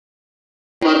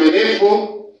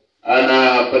mrefu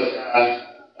anapata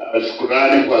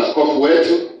shukrani kwa askofu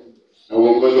wetu na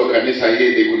uongozi wa kanisa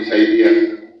hili kunisaidia.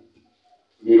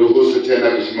 Niruhusu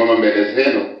tena kusimama mbele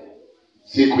zenu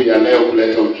siku ya leo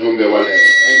kuleta ujumbe wa leo.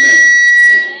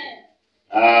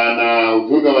 Amen. Na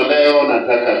ujumbe wa leo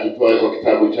nataka tutoe kwa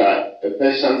kitabu cha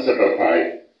Ephesians chapter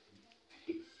 5.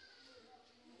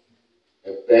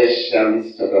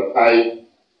 Ephesians chapter 5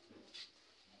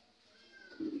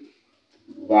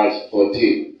 verse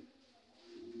 14.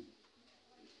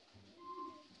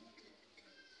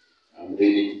 I'm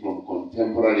reading from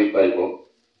Contemporary Bible.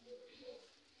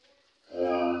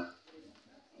 I'm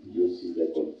using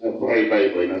the Contemporary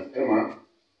Bible. Inasema,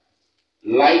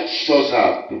 light shows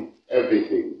up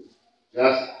everything,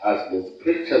 just as the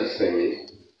scriptures say,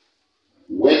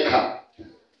 wake up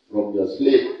from your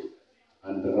sleep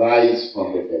and rise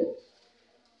from the dead.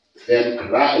 Then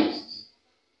Christ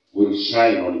will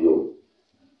shine on you.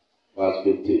 Verse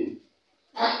 15.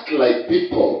 Act like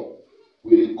people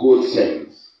with good sense.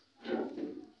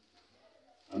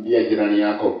 Ambia jirani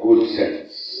yako, good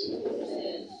sense.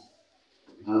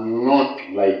 And not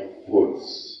like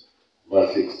fools.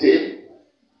 Verse 16.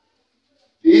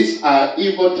 These are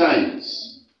evil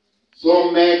times,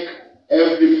 so make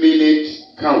every minute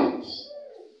count.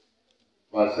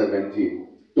 Verse 17.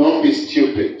 Don't be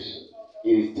stupid.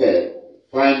 Instead,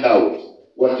 find out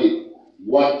what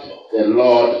the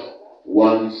Lord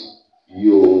wants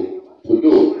you to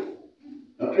do.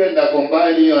 Napenda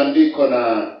combine hiyo andiko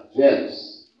na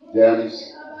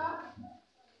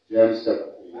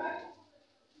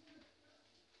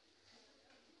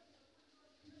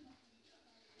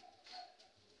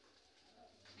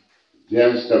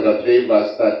James chapter 3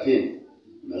 verse 13.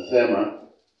 Nasema,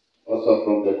 also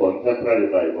from the Contemporary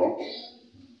Bible,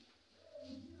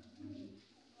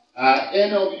 are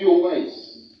any of you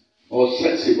wise or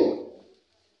sensible?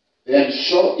 Then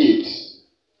show it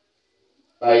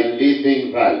by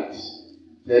living right.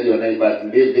 Tell your neighbor,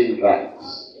 living right.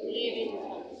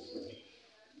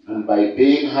 And by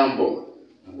being humble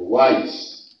and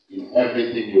wise in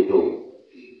everything you do.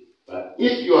 But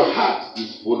if your heart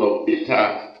is full of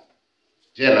bitter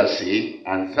jealousy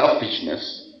and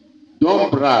selfishness,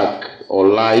 don't brag or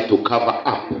lie to cover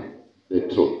up the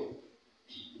truth.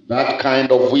 That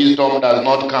kind of wisdom does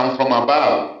not come from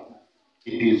above.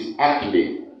 It is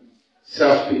ugly,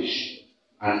 selfish,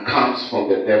 and comes from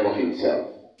the devil himself.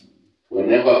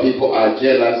 Whenever people are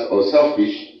jealous or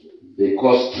selfish, they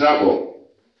cause trouble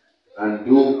and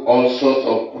do all sorts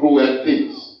of cruel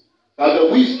things. But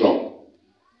the wisdom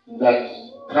that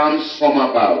comes from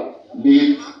above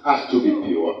leads us to be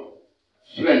pure,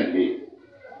 friendly,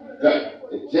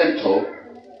 gentle,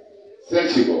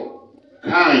 sensible,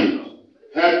 kind,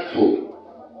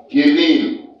 helpful,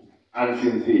 giving, and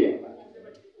sincere.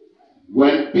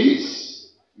 When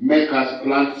peace makes us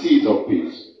plant seeds of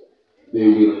peace, they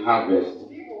will harvest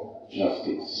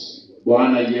justice.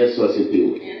 Bwana Yesu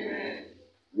asifiwe.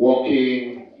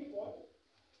 Walking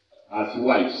as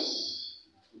wise.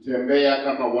 Kutembea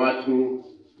kama watu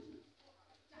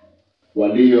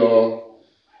walio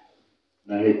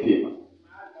na hekima.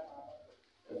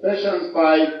 Ephesians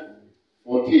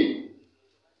 5:14.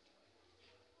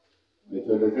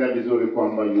 Nitaelezea vizuri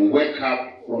kwamba you wake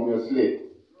up from your sleep.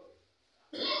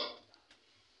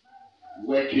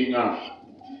 Waking up.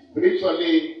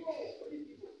 Spiritually,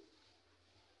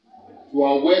 to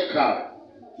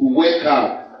wake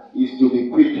up is to be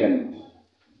quickened.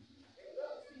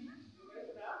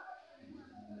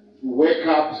 To wake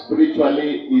up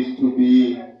spiritually is to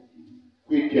be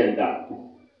quickened up.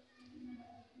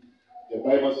 The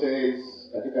Bible says,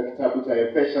 katika kitabu cha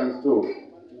Ephesians 2,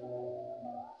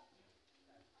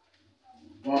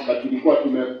 kwamba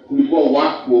tulikuwa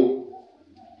wafu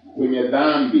kwenye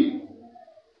dhambi.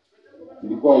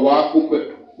 Tulikuwa wafu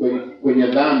kwenye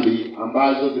dhambi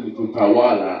ambazo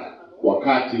zilitutawala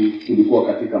wakati tulikuwa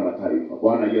katika mataifa.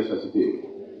 Bwana Yesu asifiwe.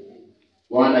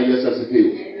 Bwana Yesu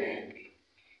asifiwe.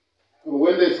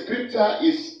 When the scripture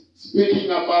is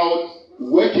speaking about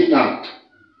waking up,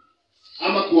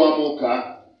 ama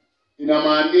kuamuka,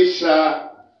 inamaanisha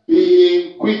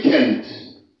being quickened,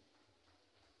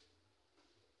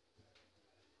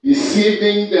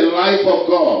 receiving the life of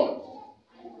God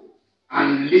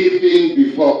and living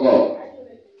before God.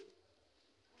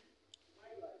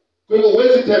 Kwa hivyo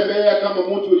huwezi tembea kama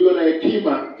mtu ulio na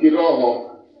hekima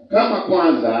kiroho kama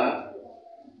kwanza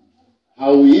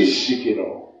hauishi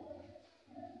kiroho.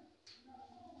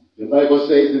 The Bible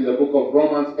says in the book of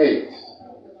Romans 8,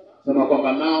 sema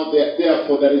kwamba now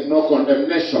therefore there is no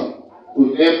condemnation to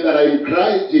them that are in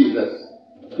Christ Jesus,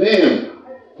 them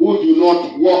who do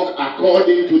not walk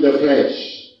according to the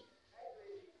flesh,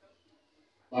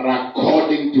 but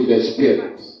according to the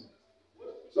Spirit.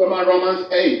 Soma Romans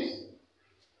 8.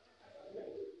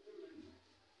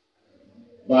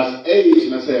 Verse 8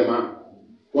 nasema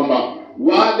kwamba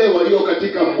wale walio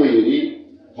katika mwili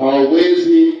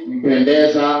hawawezi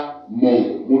mpendeza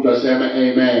Mungu. Mtu aseme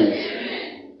amen.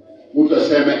 Mtu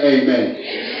aseme amen.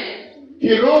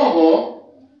 Kiroho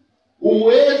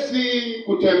huwezi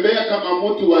kutembea kama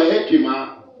mtu wa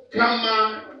hekima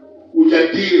kama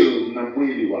hujadili na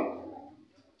mwili wako.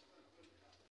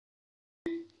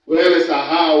 Wewe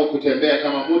sahau kutembea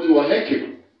kama mtu wa hekima.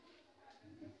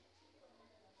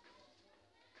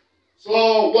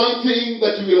 So one thing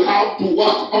that you will have to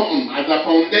work on as a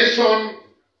foundation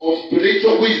of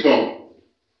spiritual wisdom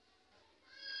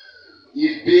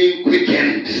is being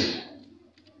quickened.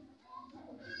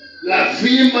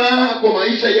 Lazima kwa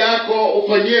maisha yako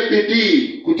ufanyie bidii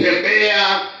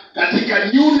kutembea katika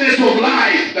newness of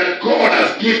life that God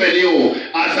has given you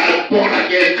as a born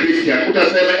again Christian.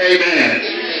 Utasema amen.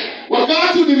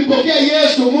 Wakati ulimpokea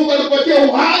Yesu, Mungu alikupatia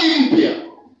uhai mpya.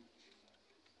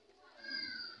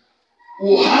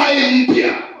 Uhai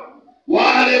mpya.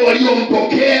 Wale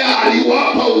waliompokea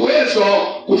aliwapa uwezo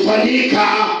kufanyika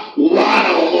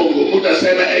wana wa Mungu.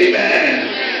 Utasema amen.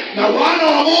 Na wana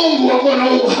wa Mungu wako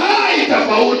na uhai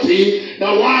tofauti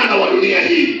na wana wa dunia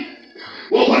hii.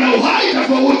 Wako na uhai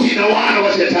tofauti na wana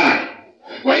wa shetani.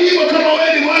 Kwa hivyo kama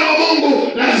wewe ni mwana wa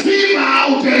Mungu, lazima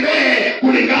utembee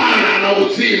kulingana na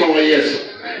uzima wa Yesu.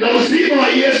 Na uzima wa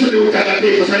Yesu ni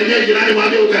utakatifu. Salimia jirani,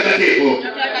 mwambie utakatifu.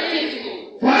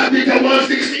 First Peter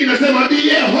 1:16 inasema be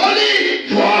ye holy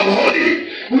for I'm holy.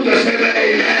 Mtu aseme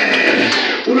amen.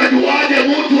 Unajuaje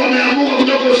mtu ameamuka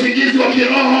kutoka usingizi wa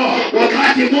kiroho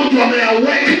wakati mtu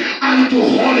ameawake unto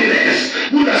holiness?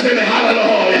 Mtu aseme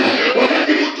hallelujah.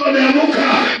 Wakati mtu ameamuka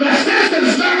na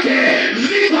senses zake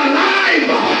ziko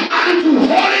alive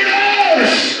unto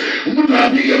holiness. Mtu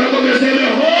apige makofi aseme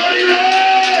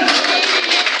holiness.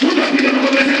 Mtu apige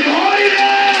makofi aseme holiness.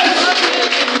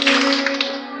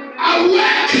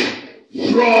 Awake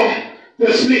from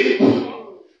the sleep.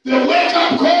 The wake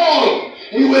up call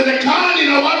iwezekani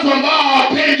na watu ambao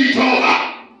hawapendi toba.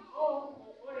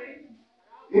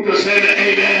 Mtu aseme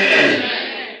amen.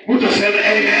 Mtu aseme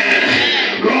amen.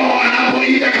 Roho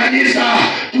anapoita kanisa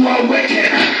tuwaweke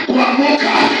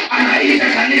kuamuka, anaita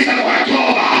kanisa kwa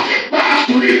toba, back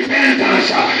to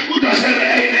repentance. Mtu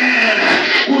aseme amen.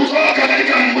 Kutoka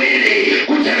katika mwili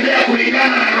kutembea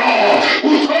kulingana na roho,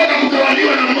 kutoka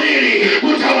kutawaliwa na mwili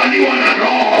kutawaliwa na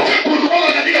roho,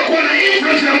 kutoka katika kuwa na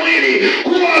influence na mwili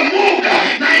kuwa muda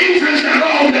na influence na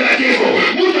roho mtakatifu.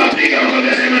 Mtu apiga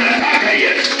mkono aseme nataka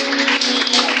Yesu.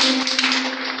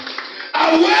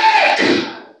 Awake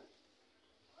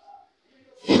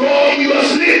from your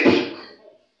sleep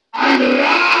and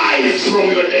rise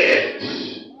from your dead.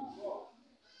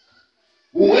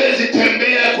 Huwezi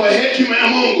tembea kwa hekima ya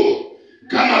Mungu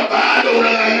kama bado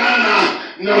unang'ang'ana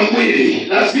na mwili.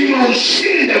 Lazima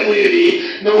ushinde mwili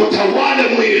na utawale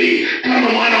mwili kama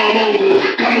mwana wa Mungu,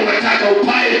 kama unataka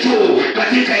upae tu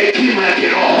katika hekima ya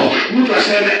kiroho. Mtu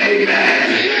aseme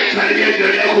amen. Salimia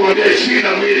jirani yako, mwambie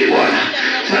shinda mwili Bwana.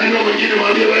 Salimia mwingine,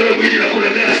 mwambie wewe mwili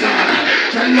unakulemea sana.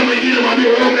 Salimia mwingine, mwambie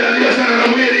wewe umelaliwa sana na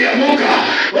mwili. Amuka.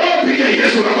 Oh, piga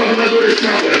Yesu makofi mazuri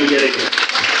sana na migereka.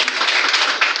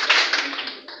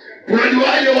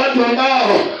 Unajuaje watu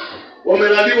ambao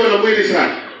wamelaliwa na mwili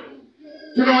sana?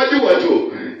 Tunawajua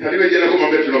tu. Salimia jirani yako,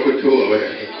 mwambie tunakujua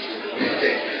wewe.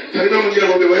 Salimia mwingine,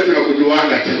 mwambie wewe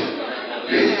tunakujuanga tu.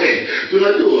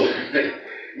 Tunajua.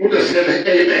 Mtu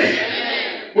aseme amen.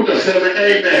 Mtu aseme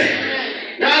amen.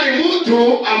 Yaani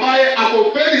mtu ambaye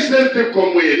ako very sensitive kwa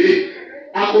mwili,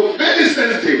 ako very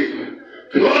sensitive.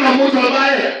 Tunaona mtu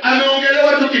ambaye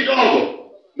ameongelewa tu kidogo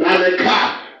na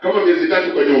amekaa kama miezi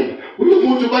 3 kwa nyumba. Huyu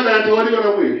mtu bado anatawaliwa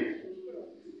na mwili.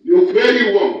 Ni ukweli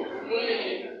uongo?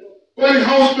 Kwani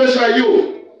how special are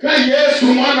you? Kwa Yesu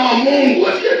mwana wa Mungu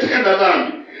asiyetenda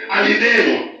dhambi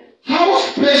alinenwa. How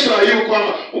special are you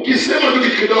kwamba ukisema tu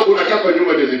kitu kidogo unakaa kwa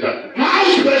nyumba miezi 3? How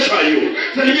special are you?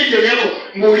 Salimia jirani yako,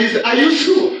 muulize are you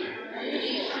sure?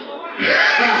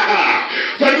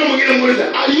 Salimia mwingine muulize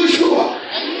are you sure?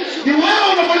 Ni wewe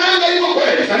unafanyanga hivyo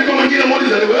kweli? Salimia mwingine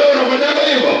muulize ni wewe unafanyanga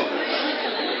hivyo?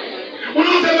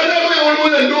 Unamtembelea wewe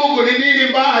unamuuliza ndugu ni nini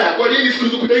mbaya? Kwa nini siku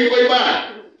zikudai kwa ibada?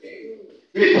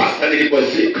 Mimi pasta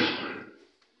nilikwazika.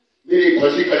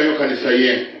 Nilikwazika leo kanisa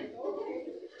yenu.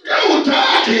 Kama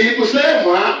utaki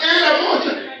kusema enda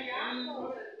moja.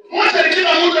 Moja ni kila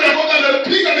mtu anapoka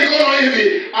amepiga mikono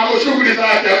hivi, ako shughuli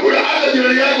zake. Hakuna hata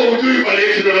jirani yako hujui pale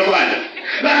hivi tunafanya.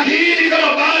 Lakini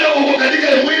kama bado uko katika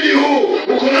mwili huu,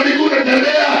 uko na miguu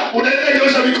unatembea, unaenda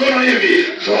nyosha mikono hivi,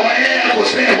 zoea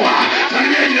kusema.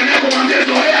 Salimia jirani yako, mwambie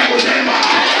zoea kusema.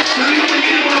 Salimia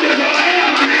mwingine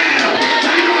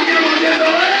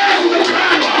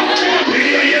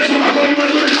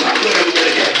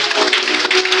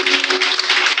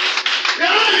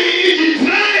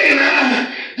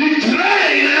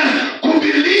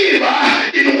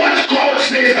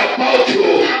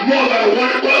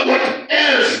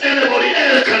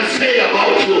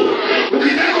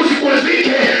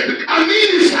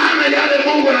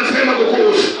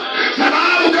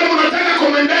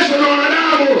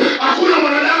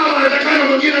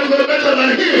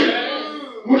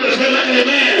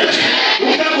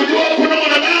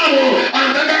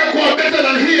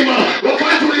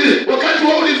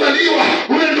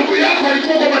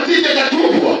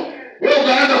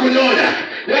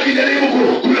yakijaribu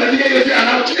kulalia hiyo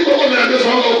jana, ukiko kwa mlango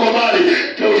songa uko mbali,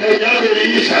 tauhidi yako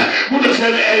iliisha. Mtu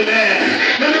aseme amen.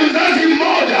 Na ni mzazi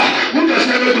mmoja, mtu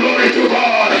aseme glory to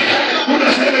God. Mtu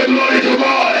aseme glory to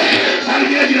God.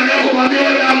 Salimia jirani yako, mwambie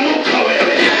wewe amuka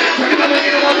wewe. Salimia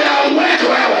mwingine, mwambie aweke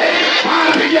wewe.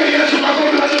 Pigia Yesu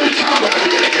makofi mazuri chamba.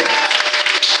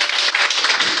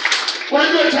 When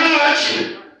you touch,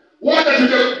 want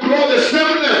to grow the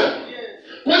same level.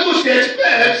 Kwa hivyo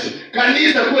usi-expect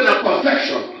kanisa kuwe na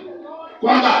perfection.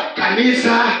 Kwamba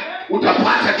kanisa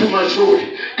utapata tu mazuri.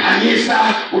 Kanisa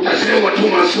utasemwa tu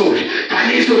mazuri.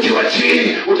 Kanisa ukiwa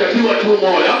chini utapiwa tu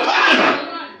moyo. Hapana.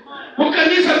 Kwa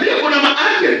kanisa pia kuna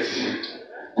ma-agents.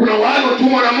 Kuna wale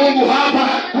watumwa na Mungu hapa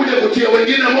kuja kutia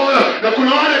wengine moyo, na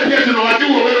kuna wale pia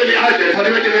tunawajua wewe ni agent.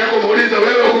 Hadi wengine yako muuliza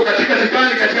wewe uko katika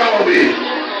tikani katika wawili.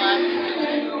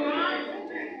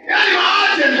 Yaani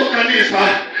ma-agent kwa kanisa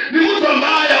ni mtu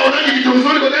ambaye haonani kitu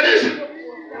mzuri kwa kanisa.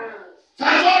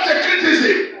 Saa zote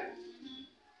criticism.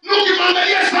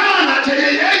 Ukimwangalia sana chenye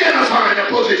yeye anafanya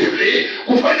positively,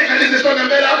 kufanya kanisa songe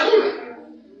mbele hakuna.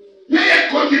 Yeye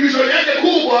contribution yake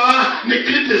kubwa ni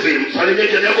criticism. Salimia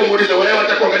jirani yako, muulize wewe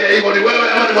atakuangalia hivyo ni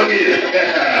wewe ama ni mwingine.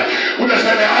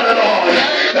 Unasema hallelujah.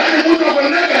 Yaani mtu ako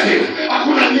negative.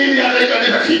 Hakuna nini hata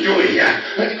kanisa sijui.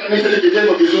 Kanisa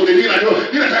lijengwa vizuri. Mimi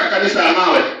nataka kanisa ya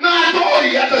mawe. Na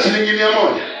atoi hata shilingi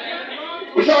 100.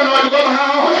 Ushaona watu kama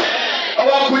hao?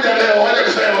 Hawakuja leo, waje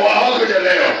kusema hawakuja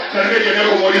leo. Salimia jirani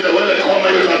yako, muulize wewe kama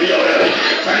hiyo tabia wewe.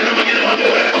 Salimia mwingine, mwambie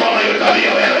wewe kama hiyo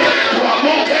tabia wewe.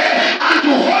 Tuamuke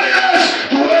unto holiness,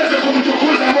 tuweze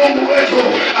kumtukuza Mungu wetu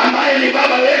ambaye ni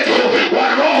baba wetu wa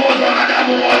roho za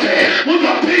wanadamu wote. Mungu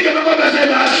apige makofi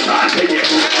aseme asante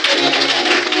Yesu.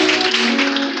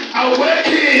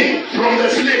 Awaking from the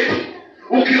sleep.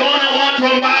 Ukiona watu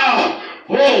ambao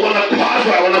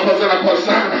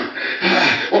wanakwazana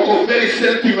wako very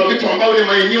sensitive na vitu ambavyo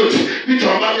ni minute, vitu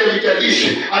ambavyo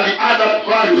vijadishi at the other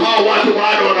value, hao watu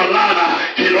bado wanalala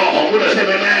kiroho.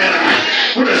 Unasema amen.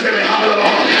 Unasema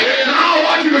hallelujah. Na hao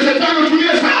watu ndio shetani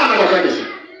hutumia sana kwa kanisa.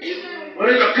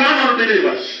 Wale kama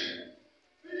believers,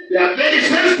 they are very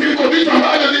sensitive kwa vitu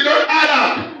ambavyo they don't add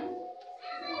up.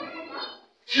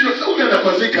 Sio sababu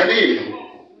anakwazika nini?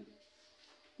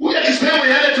 Huyu akisema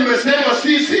yale tumesema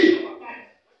sisi,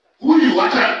 huyu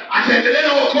ataendelea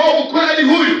na wokovu kweli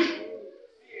huyu?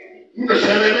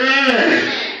 Unasema amen.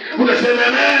 Unasema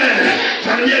amen.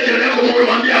 Salimia jirani yako,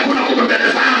 mwambie hakuna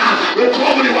kupembelezana.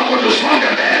 Wokovu ni wako, tusonge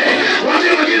mbele.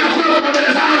 Mwambie mwingine hakuna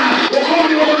kupembelezana. Wokovu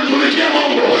ni wako, tutumikie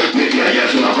Mungu. Pigia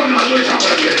Yesu makofi mazuri sana.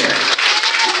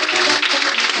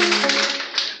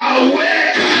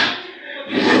 Awake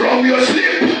from your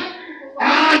sleep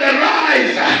and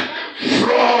rise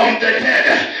from the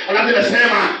dead.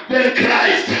 Anasema then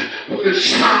Christ will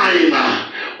shine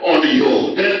on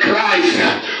you. Then Christ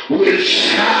will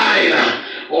shine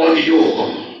on you.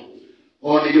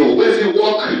 On you. When you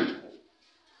walk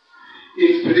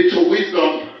in spiritual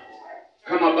wisdom,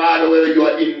 kama bado wewe you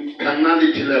are in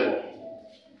carnality level.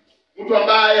 Mtu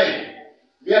ambaye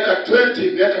miaka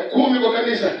 20, miaka 10 kwa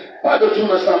kanisa, bado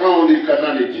tunasound in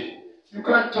carnality. You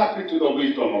can't tap into the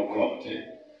wisdom of God.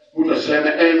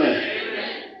 Utasema amen.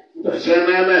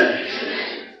 Utasema amen.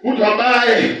 Mtu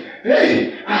ambaye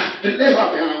leo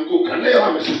ameanguka, leo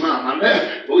amesimama,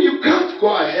 leo you can't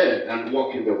go ahead and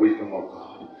walk in the wisdom of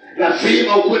God.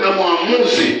 Lazima ukuwe na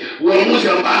uamuzi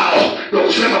ambao ndio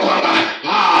kusema kwamba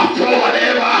forward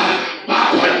ever,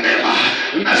 backward never.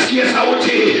 Nasikia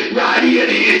sauti ya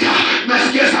aliyeniita,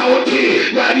 nasikia sauti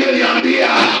ya aliyeniambia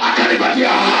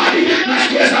akanipatia ahadi,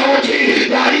 nasikia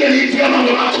sauti ya aliyeniitia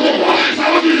mambo makubwa.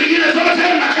 Sauti zingine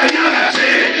zote nakanyaga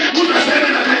chini. Unasema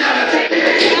nakanyaga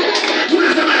chini.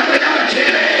 Unasema nakanyaga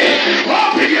chini.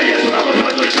 Pigia Yesu makofi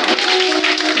mazuri sana.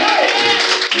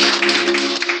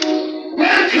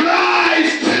 When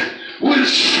Christ will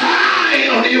shine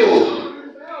on you.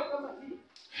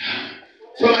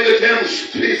 So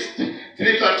James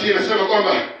 3:13 nasema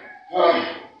kwamba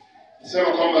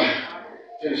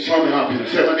some happy.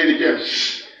 Nasema nini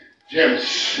James?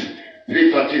 James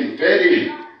 3:13,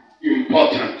 very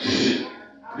important.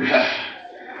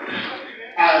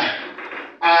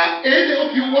 Any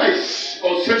of you wise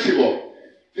or sensible,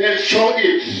 then show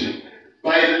it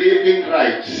by living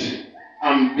right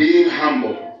and being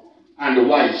humble and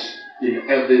wise in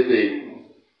everything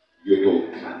you do.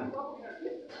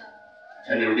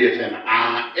 And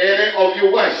any of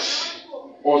you wise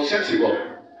or sensible,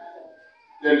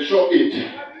 then show it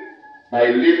by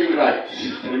living right.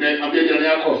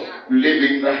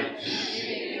 Living right.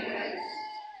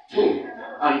 2,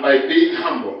 and by being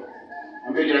humble.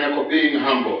 Being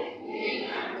humble.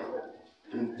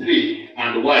 And 3,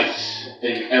 and wise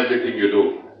in everything you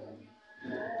do.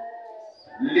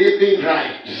 living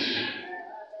right.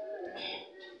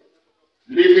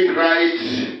 Living right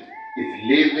is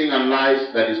living a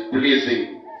life that is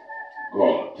pleasing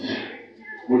God.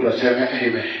 Mutasema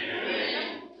amen.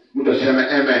 Mutasema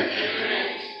amen.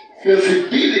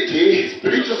 Sensibility,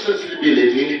 spiritual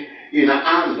sensibility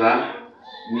inaanza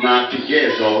na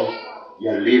kigezo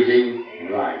ya living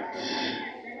right.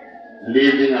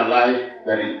 Living a life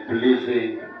that is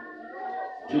pleasing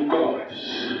to God.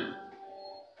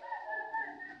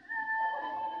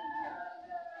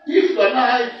 If the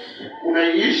life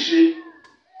unaishi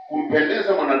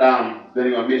kumpendeza mwanadamu, then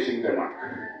you are missing the mark.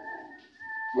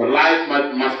 Your life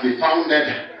must be founded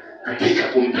katika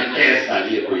kumpendeza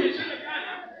aliyekuita,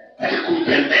 katika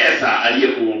kumpendeza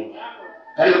aliyekuumba,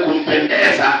 katika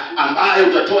kumpendeza ambaye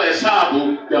utatoa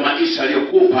hesabu ya maisha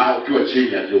aliyokupa ukiwa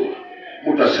chini ya jua.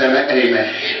 Mutasema amen.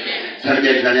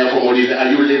 Salimia jirani yako muulize,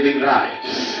 are you living right?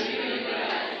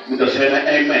 Mutasema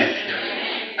amen.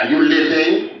 Are you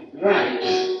living right?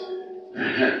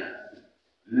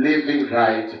 Living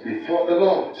right before the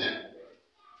Lord.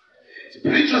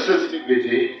 Spiritual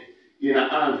sensitivity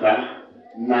inaanza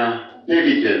na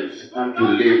diligence unto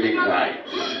living right.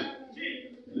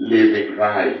 Living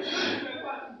right.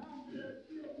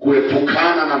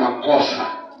 Kuepukana na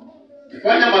makosa.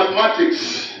 Kufanya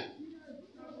mathematics,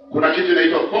 kuna kitu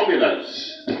inaitwa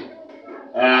formulas.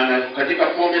 Na katika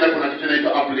formula kuna kitu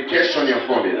inaitwa application ya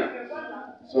formula.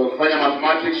 So kufanya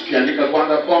mathematics, ukiandika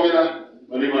kwanza formula,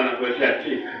 mwalimu anakuwekea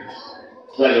tick.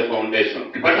 That's the foundation.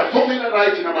 Ukipata formula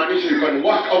right, inamaanisha you can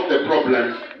work out the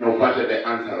problem na upate the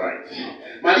answer right.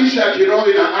 Maisha ya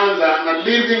kiroho inaanza na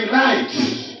living right.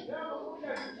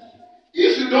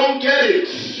 If you don't get it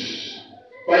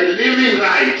by living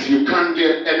right, you can't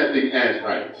get anything else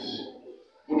right.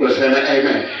 Utasema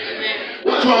amen.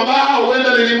 Watu ambao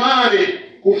huenda milimani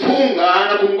kufunga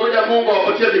na kumgoja Mungu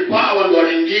awapatie vipawa ndio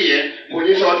waingie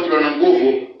kuonyesha watu ndio wana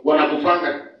nguvu,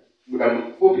 wanakufanga muda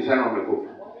mfupi sana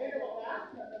wamekufa.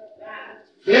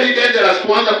 Very dangerous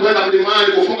kuanza kwenda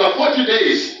mlimani kufunga 40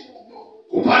 days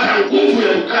kupata nguvu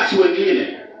ya kukasi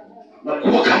wengine na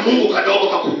kuoka Mungu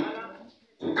kadogo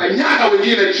kukanyaga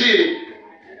wengine chini.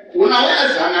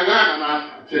 Unaweza ng'ang'ana na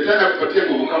shetani akupatie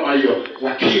nguvu kama hiyo,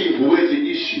 lakini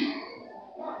huwezi ishi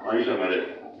maisha marefu.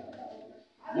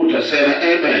 Mutasema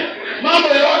amen. Mambo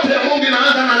yote ya Mungu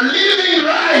inaanza na living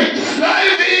right,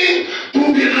 striving to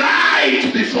be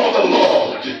right before the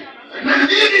Lord. Na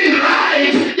living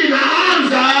right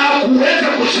inaanza kuweza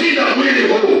kushinda mwili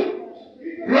huu.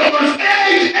 Romans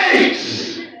 8:8.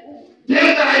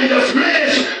 Them that are in the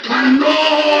flesh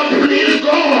cannot please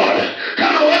God.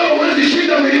 Kama wewe huwezi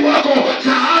shinda mwili wako,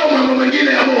 sahau mambo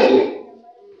mengine ya Mungu.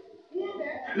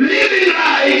 Living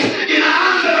right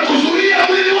inaanza na kuzuia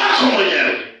mwili wako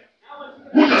mwenyewe.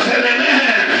 Mutasema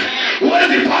amen.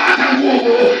 Huwezi pata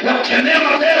nguvu ya kukemea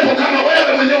mapepo kama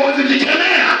wewe mwenyewe huwezi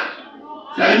jikemea.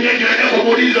 Salimia jirani yako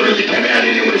muulize, unajikemea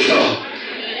nini mwisho?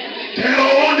 Tena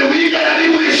uone wiga ya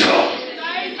nini mwisho?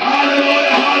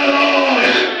 Hallelujah,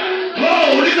 hallelujah.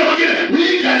 Oh, uliza mwingine,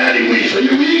 wiga ya nini mwisho? Ni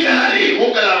wiga ya nini?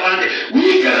 Munga ya wande,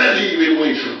 wiga ya nini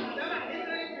mwisho?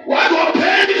 Watu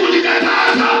wapendi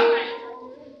kujikataza.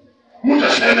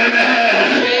 Mutasema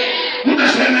amen.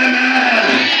 Mutasema amen.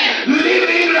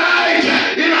 Living right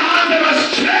inaanza na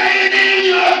straining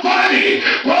your body.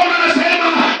 Paul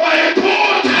anasema, I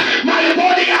put my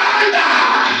body under.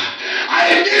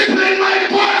 I discipline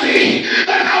my body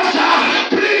that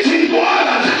after preaching to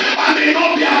others, I may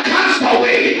not be a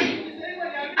castaway.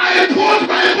 I put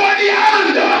my body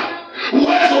under.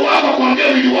 Uwezo wako kuambia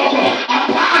mwili wako,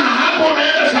 hapana, hapo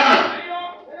unaenda sana.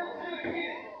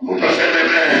 Mutasema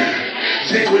amen.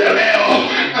 Siku ya leo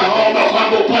naomba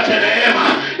kwamba upate neema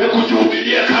ya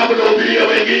kujihubiria kabla uhubirie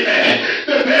wengine.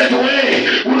 The best way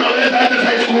unaweza hata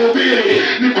sasa kuhubiri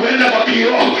ni kwenda kwa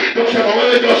kioo na kusema,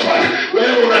 wewe Joshua,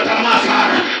 wewe una tamaa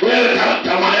sana, wewe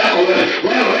tamaa yako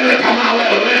wewe tamaa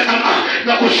wewe tamaa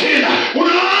na kushinda,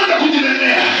 unaanza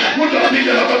kujinenea. Mtu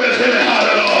apige na kwa sema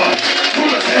hallelujah.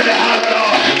 Unasema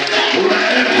hallelujah.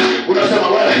 Unaenda unasema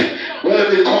wewe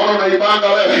mikono na ibanga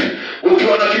wewe.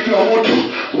 Ukiwa na kitu ya mtu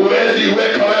huwezi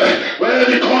iweka wewe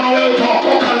mikono, wewe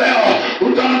utaokoka leo.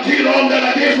 Utamtii Roho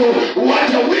Mtakatifu,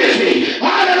 uache wizi.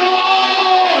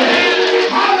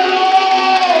 Hallelujah,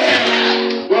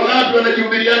 hallelujah. Wangapi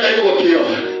wanajihubiriana hivyo kwa kioo?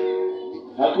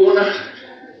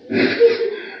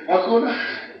 Hakuna.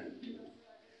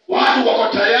 Watu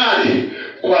wako tayari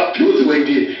kwa accuse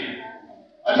wengine.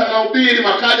 Hata mahubiri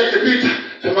makaja kipita,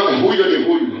 sema huyo ni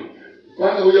huyu.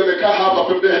 Kwanza huyo amekaa hapa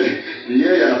pembeni, ni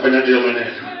yeye anafanya hiyo maneno.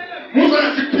 Mungu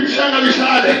anasipishana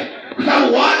mishale kwa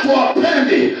sababu watu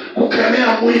wapendi kukemea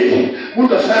mwili.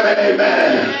 Mungu aseme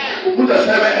amen. Mungu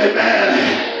aseme amen.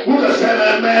 Utasema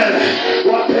amen.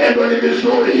 Wapendwa, ni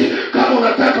vizuri kama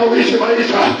unataka uishi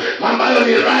maisha ambayo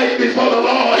ni right before the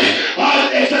Lord,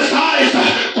 exercise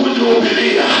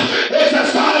kujihubiria,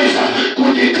 exercise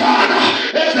kujikana,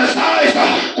 exercise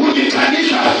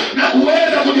kujikanisha na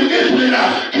kuweza kujidisciplina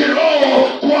kiroho,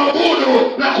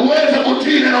 kuabudu na kuweza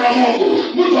kutii neno la Mungu.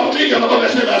 Mtu apige makofi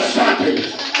aseme asante.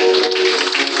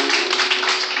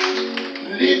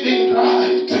 Living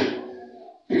right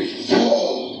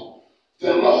before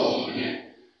the Lord.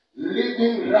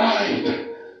 Living right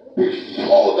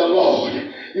before the Lord.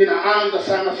 Inaanza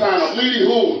sana sana. Mwili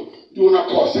huu ndio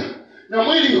unakosa. Na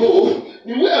mwili huu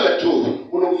ni wewe tu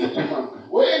unausukuma.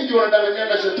 Wengi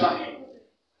wanadanganyana shetani.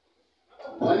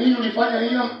 Kwa nini ulifanya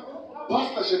hiyo?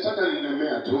 Pastor, shetani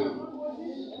alilemea tu.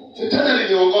 Shetani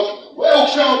aliniongoza. Wewe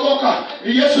ukishaokoka,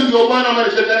 ni Yesu ndio Bwana ama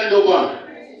ni shetani ndio Bwana?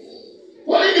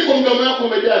 Kwa nini kwa mdomo wako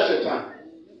umejaa shetani?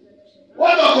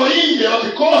 Watu wako nje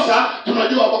wakikosa,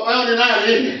 tunajua baba yao ni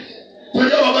nani?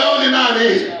 Tunajua baba yao ni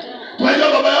nani?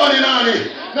 Tunajua baba yao ni nani?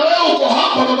 Na wewe uko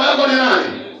hapa, baba yako ni nani?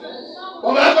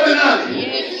 Baba yako ni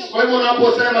nani? Kwa hivyo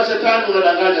unaposema shetani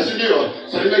unadanganya, si ndio?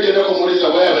 Sasa ndio kumuuliza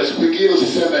wewe, siku nyingine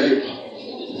usiseme hivyo.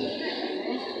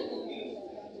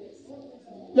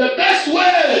 The best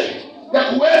way ya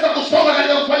kuweza kusoma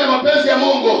katika kufanya mapenzi ya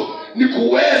Mungu ni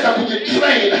kuweza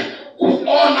kujitrain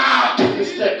kuona to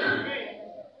mistake.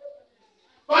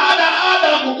 Baada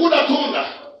Adam kukula tunda,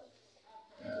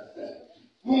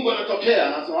 Mungu anatokea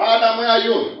anasema, Adam, where are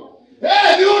you?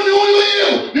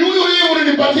 Ni huyu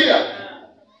ulinipatia.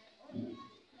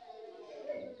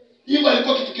 Hiyo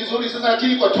alikuwa kitu kizuri sasa,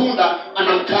 lakini kwa tunda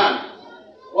anamkana.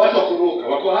 Watu wakuruka,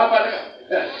 wako hapa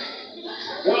leo.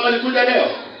 Wao walikuja leo.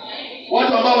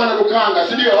 Watu ambao wanarukanga,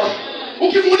 si ndio?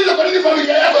 Ukimuuliza kwa nini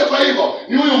familia yako iko hivyo,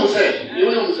 ni huyo mzee.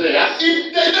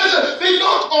 They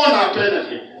don't honor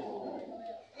benefit.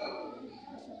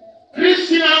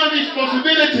 Christian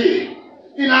responsibility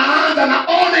inaanza na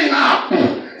owning up.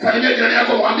 Salimia jirani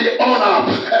yako, mwambie own up.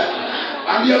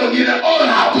 Ambia wengine own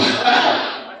up.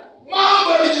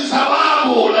 Mambo ni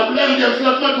sababu na blame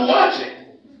lazima tuwache.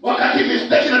 Wakati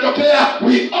mistake inatokea,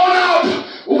 we own up,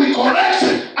 we correct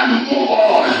and move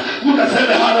on.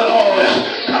 Utasema hallelujah.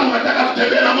 Kama unataka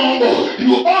kutembea na Mungu,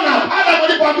 you own up. Hata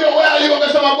walipoambia wewe hiyo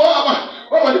umesema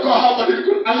baba niko hapa,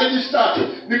 angejishtaki.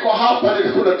 Niko hapa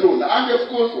nilikula tunda.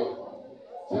 Angefukuzwa.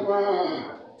 Sema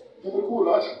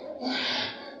nimekula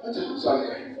acha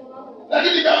tusale.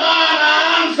 Lakini jamaa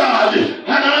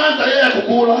anaanza yeye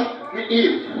kukula ni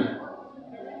Eve.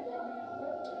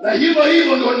 Na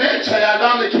hivyo ndio nature ya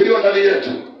Adamu kilio ndani yetu.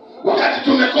 Wakati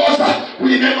tumekosa, we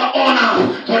never honor.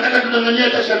 Tunataka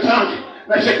tudanganyete shetani.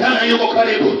 Na shetani yuko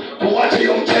karibu. Tuache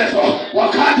hiyo mchezo.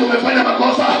 Wakati umefanya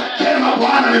makosa, sema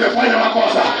Bwana, nimefanya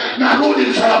makosa. Narudi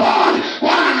msalabani.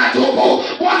 Bwana natubu.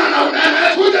 Bwana na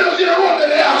unene. Kuja na ujira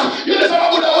mbele yako. Ile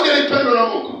sababu Daudi alipendwa na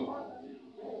Mungu.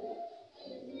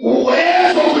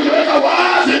 Uwezo kujiweka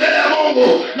wazi mbele ya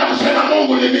Mungu na kusema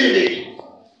Mungu ni mimi.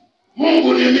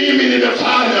 Mungu ni mimi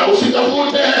nimefanya,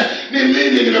 usitafute ni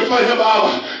mimi nimefanya Baba.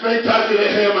 Nahitaji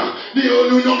rehema. Ni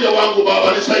unyonge wangu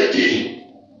Baba, nisaidie.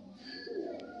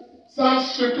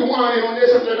 Psalms 51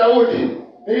 inaonyesha kwa Daudi,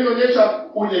 inaonyesha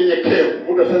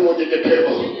unyenyekevu. Utasema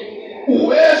unyenyekevu.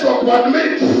 Uwezo wa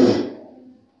kuadmit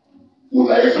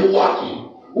udhaifu wako.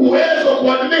 Uwezo wa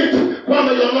kuadmit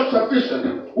kwamba you are not sufficient.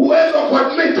 Uwezo wa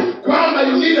kuadmit kwamba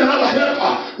you need another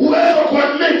helper. Uwezo wa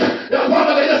kuadmit ya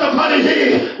kwamba katika safari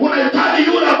hii unahitaji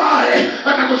yule ambaye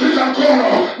atakushika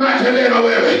mkono na atembee na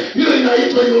wewe. Hiyo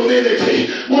inaitwa humility.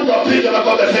 Mtu apige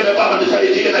makofi aseme Baba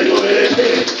nisaidie na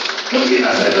humility. Mwingine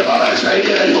aseme Baba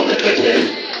nisaidie na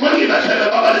humility. Mwingine aseme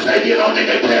Baba nisaidie na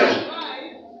unyenyekevu.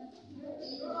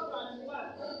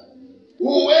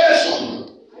 Uwezo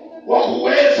wa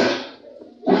kuweza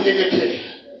kunyenyekea.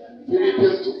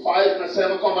 Philippians 2:5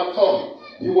 nasema kwamba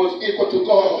he was equal to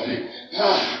God.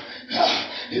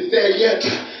 There yet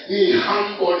he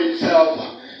humbled himself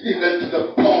even to the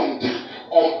point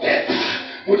of death.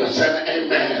 Utasema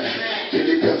amen.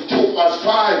 Philippians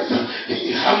 2:5,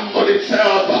 he humbled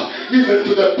himself even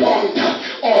to the point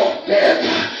of death.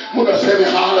 Utasema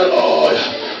hallelujah.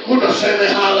 Utasema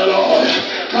hallelujah.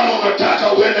 Kama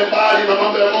unataka uende mbali na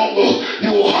mambo ya Mungu,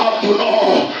 you have to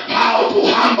know how to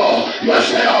humble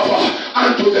yourself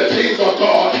unto the things of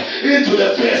God, into the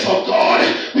face of God,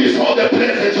 before the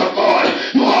presence of God.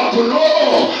 You have to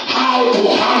know how to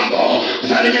humble.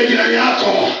 Salimia jirani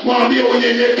yako, mwambie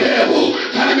unyenyekevu.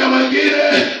 Salimia mwingine,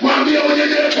 mwambie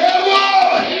unyenyekevu.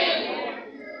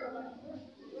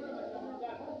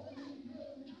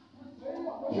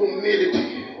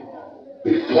 Humility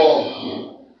before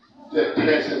the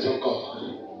presence of God,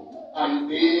 and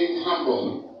being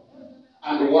humble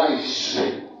and wise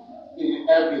in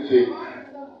everything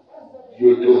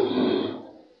you do.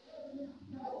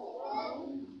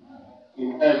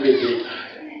 In everything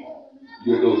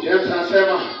you do. James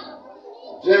anasema,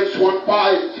 James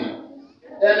 1:5,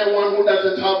 anyone who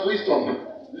doesn't have wisdom,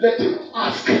 let him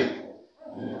ask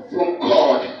from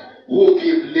God who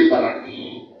gives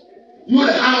liberally.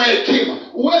 Yule hana hekima,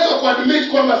 uwezo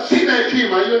kuadmit kwamba sina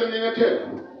hekima, hiyo ni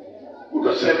nyenyekevu.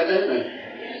 Utasema amen.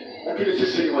 Lakini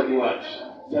sisi ni wajuaji.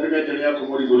 Salimia jirani yako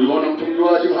muulize, uliona mtu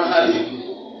mjuaji mahali?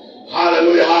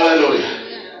 Hallelujah, hallelujah.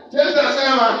 Yesu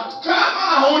anasema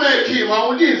kama huna hekima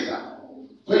uliza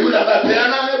kwa yule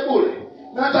anayepeana bure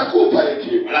na atakupa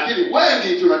hekima. Lakini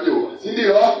wengi tunajua, si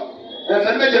ndio? Na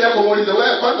salimia jirani yako muulize,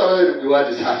 wewe kwanza wewe ni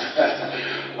mjuaji sana.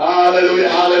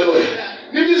 Hallelujah, hallelujah.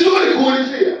 Ni vizuri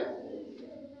kuulizia.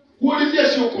 Kuulizia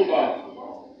sio kumbavu.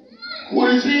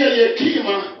 Kuulizia ni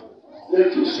hekima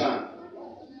yetu sana.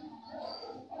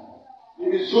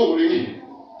 Ni vizuri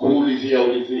kuulizia.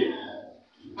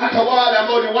 Hata wale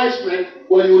ambao ni wise men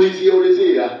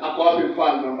waliulizia. Ako wapi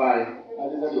mfalme ambaye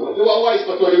alizaliwa? They were wise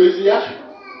but waliulizia.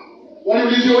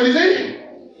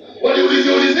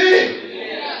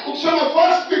 Ukisoma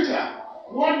First Peter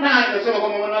 1:9 nasema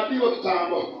kwamba manabii wa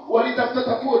kitambo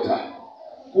walitafuta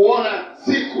kuona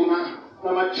siku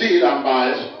na majira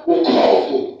ambayo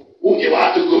wokovu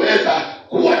ungeweza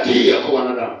kuwatia kwa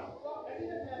wanadamu.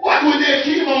 Watu wenye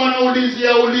hekima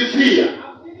wanaulizia.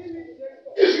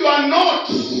 If you are not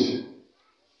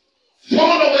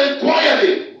fond of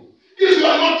inquiring, if you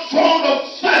are not fond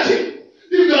of searching,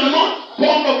 if you are not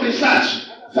fond of research,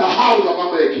 sahau na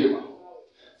mambo ya hekima.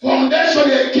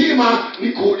 Foundation ya hekima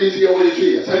ni kuulizia.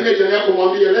 Sasa hivi jirani yako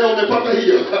mwambie, leo umepata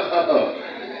hiyo.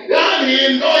 Yaani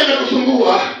ndio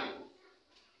inakusumbua.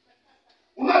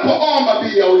 Unapoomba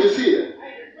pia ulizie.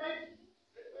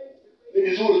 Ni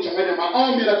vizuri changanya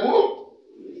maombi na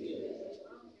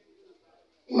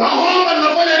unaomba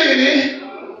unafanya nini?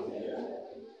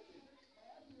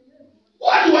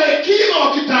 Watu wa hekima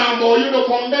wa kitambo,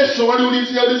 foundation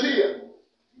waliulizia.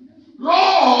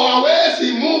 Roho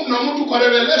hawezi move na mtu kwa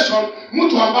revelation,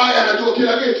 mtu ambaye anajua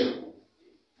kila kitu.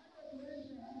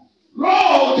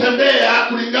 Roho hutembea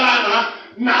kulingana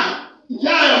na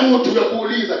njia ya mtu ya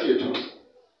kuuliza kitu.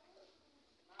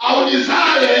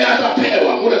 Aulizaye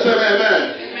atapewa, mtasema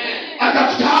amen.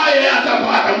 Atafutaye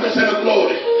atapata, mtasema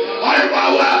glory.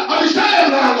 Abishaye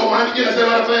mlango, maandiko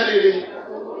yanasema anafanya nini?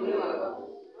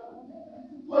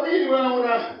 Kwa nini wewe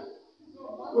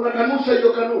unakanusha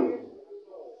hiyo kanuni?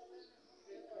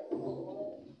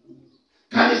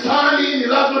 Kanisani ni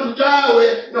lazima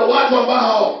tujawe na watu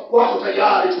ambao wako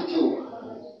tayari kujua.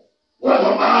 Watu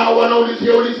ambao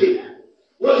wanaulizia.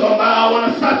 Watu ambao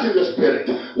wana search in the spirit.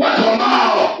 Watu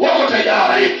ambao wako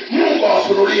tayari Mungu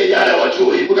awafunulie yale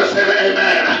wajui. Utasema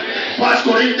amen. 1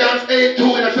 Corinthians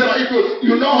 8:2 inasema, if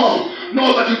you know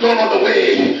that you don't know the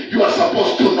way you are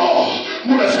supposed to know.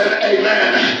 Utasema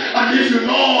amen. And if you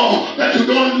know that you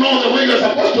don't know the way you are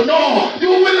supposed to know, you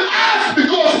will ask,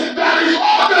 because there is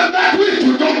always that which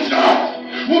you don't know.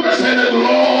 Utasema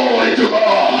glory to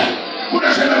God.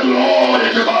 Utasema glory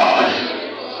to God.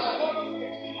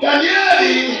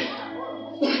 Danieli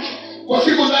kwa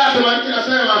siku zake maandiko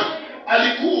yanasema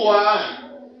alikuwa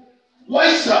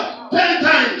wiser 10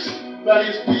 times than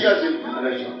his peers in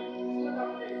generation.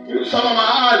 Ukisoma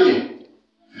mahali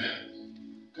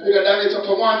katika Daniel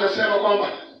chapter 1 anasema kwamba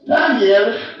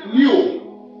Daniel knew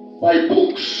by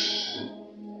books.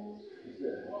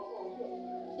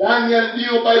 Daniel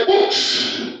knew by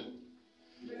books.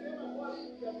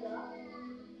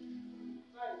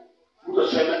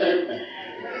 Utasema amen.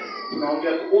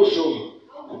 Tunaongea kuhusu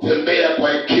kutembea kwa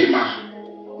hekima.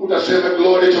 Utasema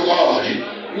glory to God.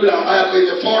 Yule ambaye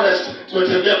kwenye forest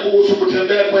tunatembea kuhusu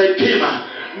kutembea kwa hekima.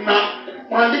 Na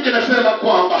maandiko yanasema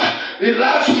kwamba ni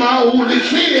lazima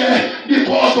uulizie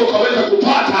ndipo ukaweza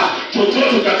kupata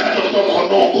chochote utakacho kutoka kwa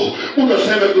Mungu.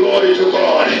 Utasema glory to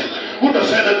God.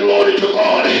 Utasema glory to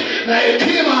God. Na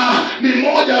hekima ni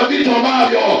moja ya vitu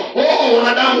ambavyo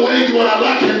wanadamu wengi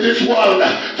wanalack in this world.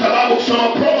 Sababu kusoma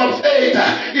Proverbs 8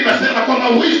 inasema kwamba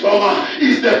wisdom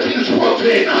is the principal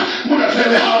thing.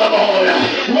 Utasema hallelujah.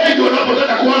 Wengi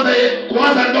wanapotaka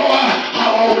kuanza ndoa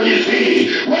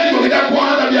hawaulizi. Wengi wanataka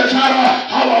kuanza biashara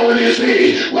hawaulizi.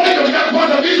 Wengi wanataka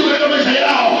kuanza vitu katika maisha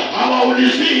yao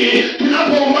hawaulizi.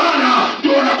 Tunapoumana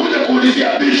ndio wanakuja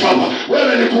kuulizia bishop,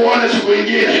 wewe ni kuone siku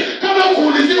nyingine. Kama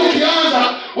kuulizia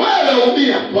ukianza, wewe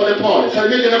umia pole pole. Sasa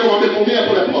ndio nakwambia umia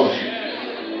pole pole.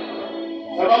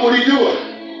 Sababu ulijua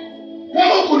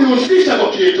kama kunihusisha kwa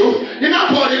kitu,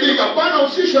 ninapoharibika bana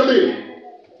usisha mimi.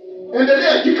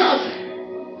 Endelea jikaze.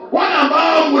 Wale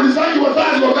ambao muulizaji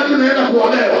wazazi wakati unaenda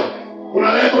kuolewa,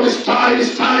 unaleta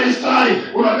mistari,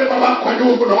 unabeba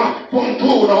ndugu na form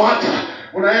 2 unawacha,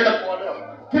 unaenda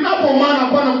kuolewa. Kinapomana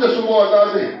hapana kujisumbua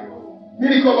wazazi.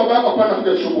 Mimi niko baba yako, hapana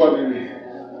kujisumbua mimi.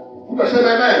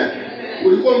 Utasema amen.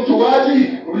 Ulikuwa mtuaji,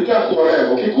 ulitaka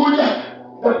kuolewa. Ukikuja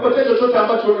utakupatia chochote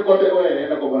ambacho unakwambia wewe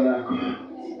nenda kwa bwana yako.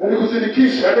 Na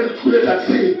nikusindikishe, hata nichukue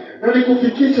taksi, na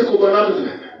nikufikishe kwa bwana yako.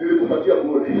 Nilikupatia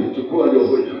bodi, chukua ndio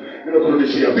hoja.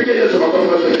 Ninakurudishia. Piga Yesu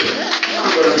makofi mazuri.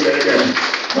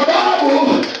 Sababu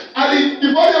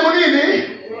alijifanya nini?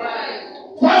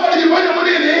 Sababu alijifanya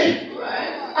nini?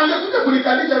 Angekuja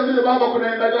kulikalisha vile baba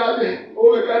kunaenda gaje.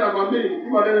 Wewe kana mwambie, ni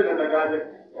maneno yanaenda gaje.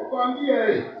 Nakwambia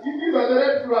hivi za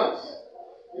red flags.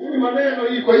 Hii maneno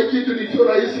hii kwa hiki kitu ni sio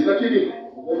rahisi, lakini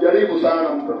najaribu sana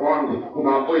mtoto wangu.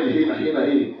 Kuna avoid hii na hii na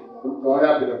hii. Ndio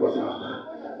yapi na kwa sababu.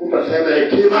 Utasema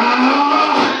hekima.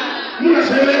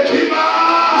 Unasema hekima.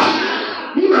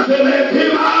 Unasema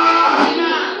hekima.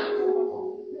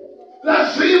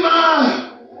 Lazima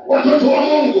watoto wa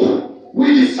Mungu, we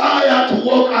desire to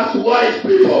walk as wise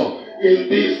people in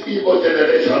this evil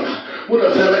generation.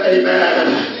 Unasema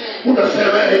amen.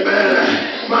 Unasema amen.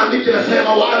 Maandiko yanasema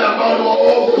wale ambao ni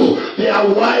waovu, they are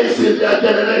wise in their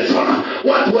generation.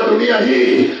 Watu wa dunia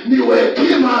hii ni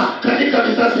hekima katika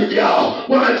vizazi vyao.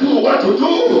 Wanajua watu tu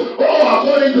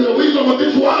according to the wisdom of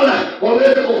this world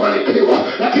waweze kufanikiwa.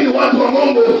 Lakini watu wa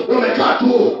Mungu wamekaa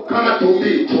tu kama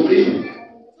tumbi.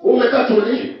 Umekaa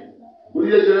tuli.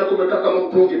 Uliyejelea kumetaka kama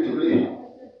mtungi tuli.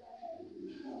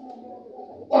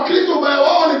 Wakristo ubaya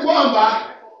wao ni kwamba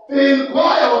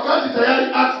inquire wakati tayari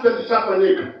accident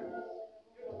ishafanyika.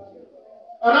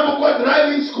 Anapokuwa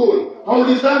driving school,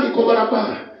 haulizani kwa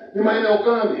barabara ni maeneo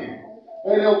gani.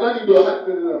 Maeneo gani ndio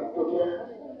accident zinatokea.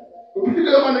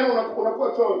 Ukifika kama eneo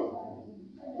unakuwa choni.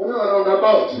 Maeneo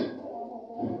roundabout.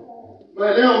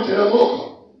 Maeneo mteremko.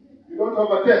 You don't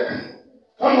overtake.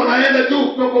 Kama unaenda juu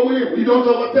kutoka mlima, you don't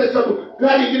overtake sababu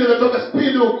gari nyingine inatoka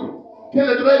speed huko.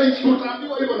 Kile driving school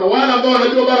taambiwa hivyo na wale ambao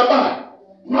wanajua barabara.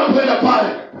 Unapoenda pale,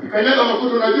 ukikanyaga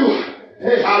mafuta unajua,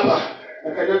 hapa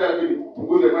nakanyaga hivi,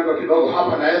 punguze mwendo kidogo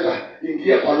hapa naweza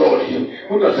ingia kwa lori.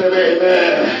 Utasema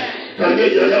amen. Karibia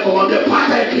jirani yako mwambie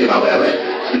pata hekima wewe.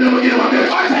 Ndio mwingine mwambie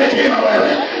pata hekima wewe.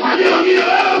 Hadi mwingine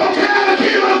wewe pokea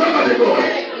hekima kama mbinguni.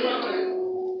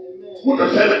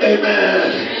 Utasema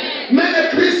amen. Many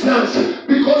Christians,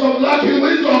 because of lacking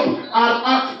wisdom, are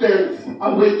accidents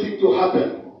are waiting to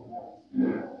happen.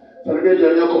 Karibia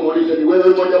jirani yako muulize ni wewe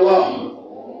mmoja wao.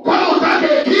 Kama utake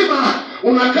hekima,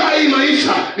 unakaa hii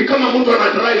maisha ni kama mtu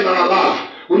anadrive na analala.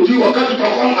 Unjui wakati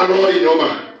utakonga lori nyuma.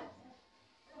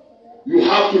 You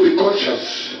have to be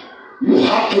conscious. You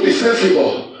have to be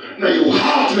sensible. Na you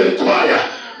have to inquire.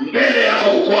 Mbele yako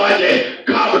kukwaje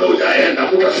kabla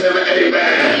hujaenda. Utasema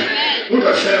amen.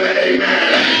 Utasema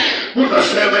amen.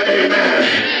 Utasema amen.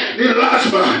 Ni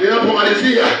lazima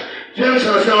ninapomalizia, James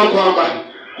anasema kwamba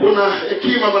kuna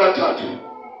hekima mara tatu.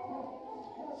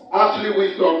 Earthly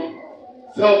wisdom,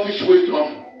 selfish wisdom,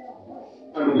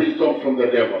 and wisdom from the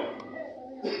devil.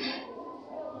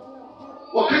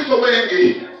 Wakristo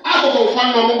wengi hapo kwa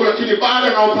ufalme wa Mungu, lakini bado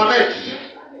na operate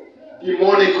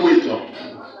demonic wisdom.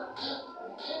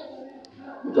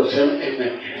 Utasema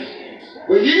amen.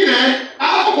 Wengine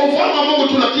hapo kwa ufalme wa Mungu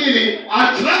tu, lakini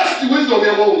trust wisdom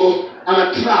ya Mungu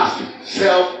and trust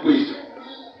self wisdom.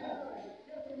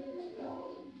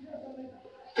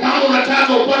 Kama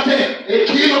unataka upate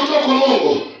hekima kutoka kwa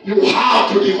Mungu, you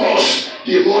have to divorce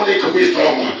demonic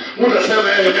wisdom. Unasema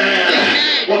amen.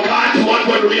 Wakati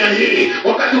watu wa dunia hii,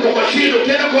 wakati uko kwa shida,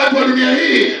 ukienda kwa watu wa dunia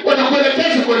hii,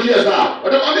 watakuelekeza kwa njia zao.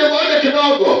 Watakwambia ngoja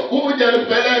kidogo, kuja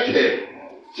nikupeleke.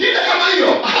 Shida kama hiyo,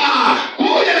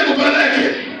 kuja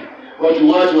nikupeleke.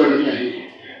 Wajuaji wa dunia hii.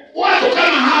 Watu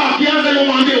kama hawa kianza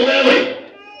kumwambia wewe,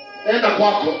 enda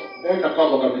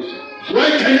kwako kabisa.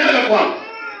 Wewe kanyaga kwako.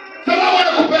 Sababu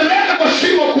anakupeleka kwa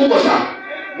shimo kubwa sana.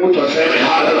 Mtu aseme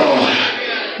hallelujah.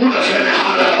 Mtu aseme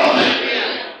hallelujah.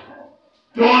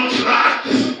 Don't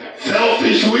trust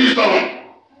selfish wisdom.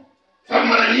 Sababu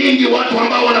mara nyingi watu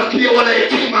ambao wanafikiria wana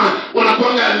hekima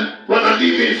wana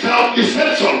live in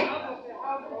self-deception.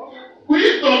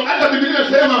 Wisdom, hata Biblia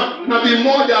inasema nabii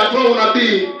mmoja atoa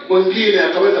unabii, mwingine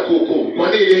akaweza kuhukumu.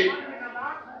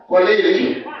 Kwa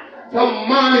nini? Some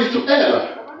man is to err.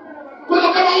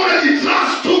 Kwa kama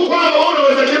unajitrust tu kwamba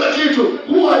unaweza kila kitu,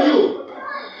 who are you?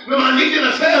 Na maandiko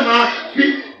yanasema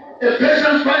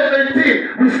Ephesians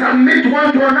 5:18, we submit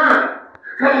one to another.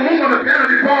 Kama Mungu amepeana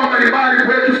vipawa mbalimbali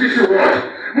kwetu sisi wote,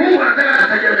 Mungu anataka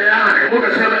tutegemeane. Mungu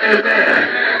anasema amen.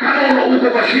 Kama uko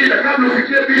kwa shida, kabla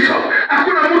ufikie bishop,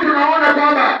 hakuna mtu naona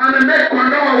kwamba amemake kwa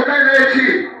ndoa ukae naye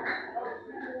chini.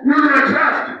 You don't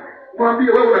trust. Mwambie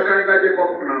wewe unakaangaje kwa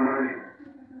kuna amani.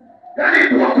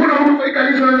 Yaani hakuna mtu kwa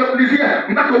kanisa anaweza kulizia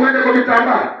mpaka uende kwa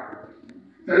mitambaa.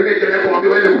 Ndio kile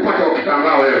kumwambia wewe kupata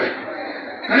ukitambaa wewe.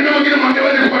 Na ndio mwingine mwambie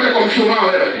wewe kupata kwa mshumaa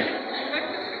wewe.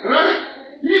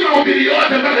 Hii maombi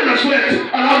yote mpaka na sweat,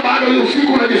 alafu bado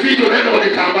usiku unajificha unaenda kwenye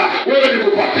kitambaa. Wewe ni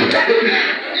kupata.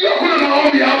 Hiyo kuna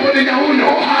maombi hapo ni nyauno.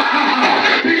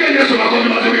 Piga Yesu makofi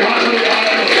mazuri. Haleluya.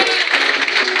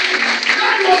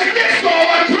 Nani Wakristo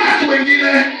watu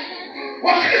wengine?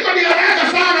 Wakristo ni haraka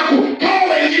sana kutoa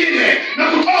wengine na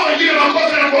kutoa wengine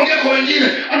makosa na kuongea kwa wengine.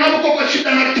 Anapokuwa kwa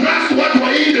shida na trust watu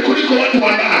waende kuliko watu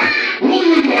wa ndani.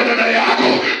 Huyu ndio dada yako,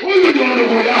 huyu ndio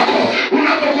ndugu yako.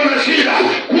 Unapokuwa na shida,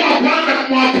 kwa kwanza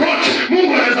kumapproach,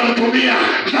 Mungu anaweza mtumia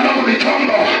sababu ni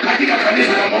chombo katika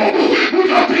kanisa la Mungu.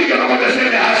 Mtu apige na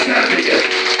kumseme asante.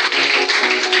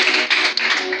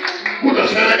 Mtu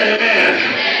aseme amen.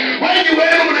 Wengi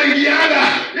wenu mnaingiana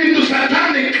into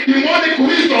satanic demonic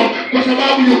wisdom kwa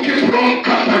sababu you keep wrong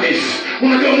companies.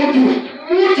 Unajua mtu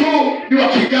ni wa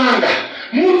kiganga,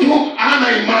 mtu ana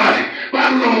imani,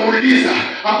 bado unamuuliza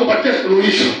akupatie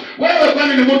suluhisho. Wewe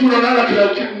kwani ni mtu unaona kila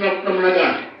kitu namna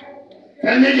gani?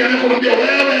 Nani anakuambia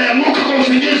wewe amuka kwa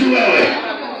usingizi wewe?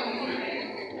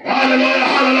 Haleluya,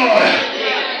 haleluya.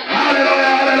 Haleluya,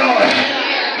 haleluya.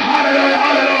 Haleluya,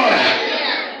 haleluya.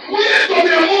 Wisdom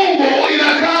ya Mungu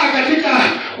inakaa katika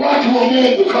watu wa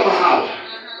Mungu kama hao.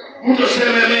 Mtu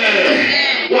sema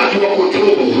watu wa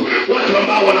kutubu, watu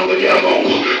ambao wanangojea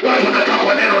Mungu, watu wanakaa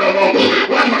kwa neno la Mungu,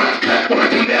 watu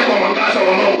wanatembea kwa mwangaza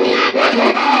wa Mungu, watu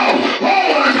ambao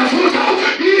wanatafuta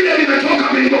ile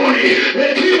limetoka mbinguni.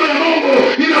 Hekima ya Mungu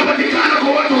inapatikana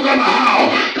kwa watu kama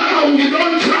hao. Kama you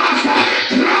don't trust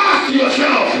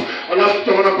yourself. Alafu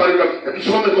tunaona pale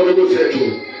tusome kwa miguu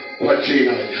yetu kwa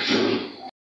jina la Yesu.